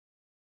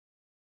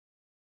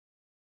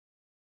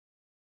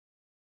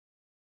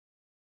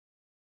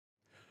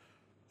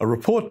A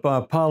report by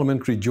a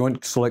Parliamentary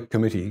Joint Select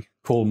Committee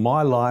called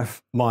My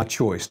Life, My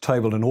Choice,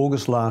 tabled in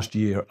August last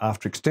year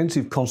after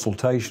extensive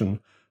consultation,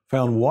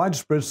 found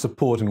widespread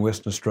support in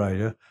Western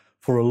Australia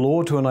for a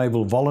law to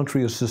enable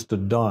voluntary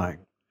assisted dying.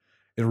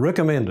 It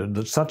recommended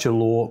that such a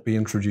law be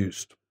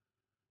introduced.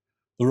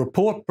 The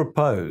report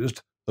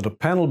proposed that a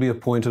panel be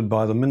appointed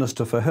by the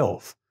Minister for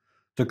Health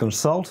to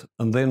consult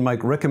and then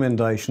make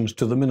recommendations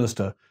to the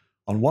Minister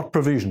on what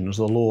provisions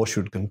the law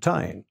should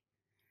contain.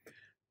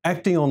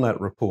 Acting on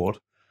that report,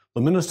 the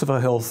Minister for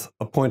Health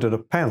appointed a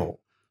panel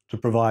to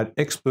provide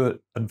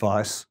expert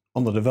advice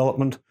on the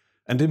development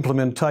and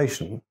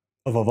implementation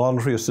of a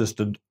voluntary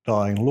assisted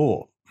dying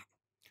law.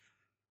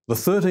 The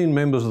 13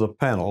 members of the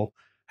panel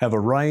have a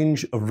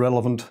range of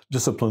relevant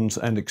disciplines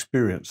and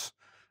experience,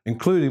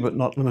 including but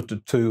not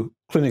limited to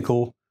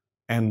clinical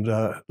and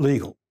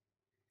legal.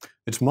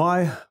 It's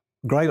my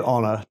great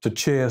honour to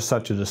chair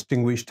such a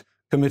distinguished,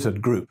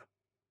 committed group.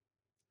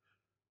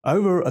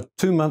 Over a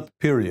 2-month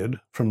period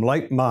from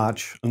late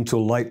March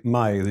until late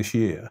May this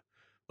year,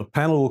 the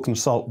panel will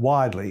consult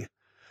widely,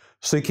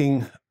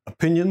 seeking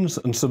opinions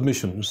and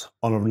submissions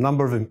on a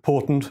number of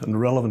important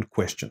and relevant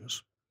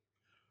questions.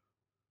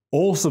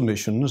 All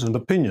submissions and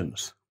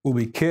opinions will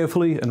be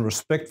carefully and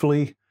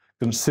respectfully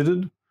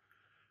considered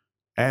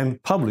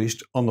and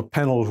published on the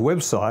panel's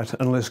website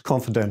unless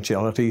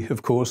confidentiality,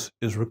 of course,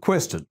 is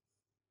requested.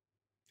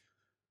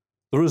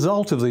 The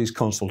result of these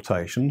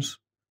consultations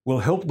will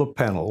help the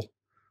panel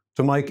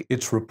to make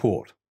its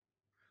report.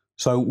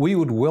 So we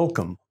would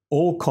welcome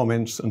all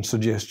comments and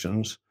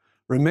suggestions,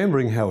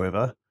 remembering,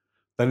 however,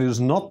 that it is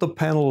not the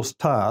panel's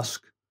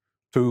task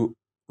to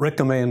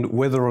recommend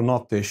whether or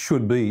not there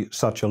should be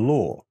such a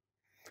law,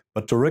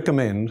 but to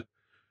recommend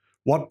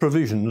what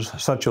provisions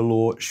such a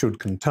law should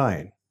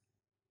contain.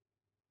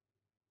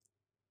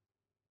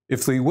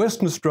 If the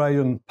Western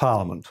Australian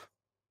Parliament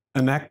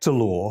enacts a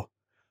law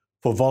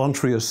for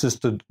voluntary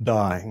assisted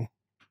dying,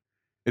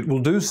 it will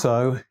do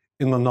so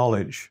in the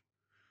knowledge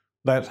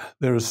that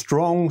there is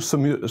strong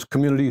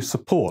community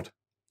support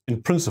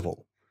in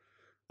principle,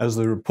 as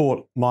the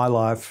report My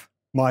Life,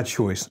 My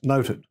Choice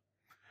noted,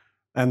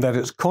 and that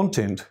its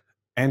content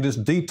and its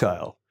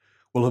detail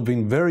will have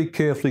been very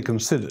carefully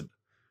considered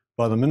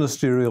by the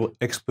Ministerial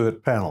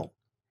Expert Panel,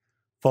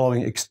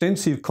 following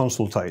extensive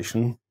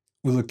consultation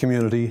with the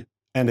community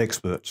and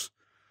experts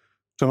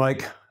to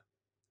make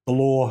the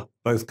law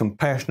both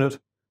compassionate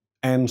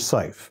and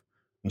safe,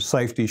 and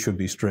safety should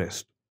be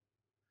stressed.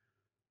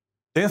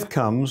 Death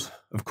comes,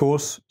 of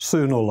course,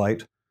 soon or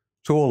late,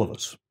 to all of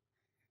us.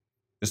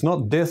 It's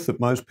not death that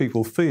most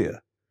people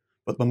fear,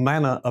 but the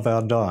manner of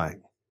our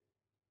dying.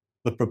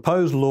 The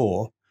proposed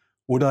law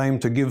would aim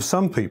to give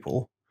some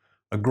people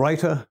a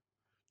greater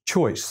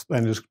choice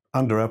than is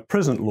under our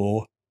present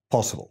law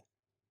possible.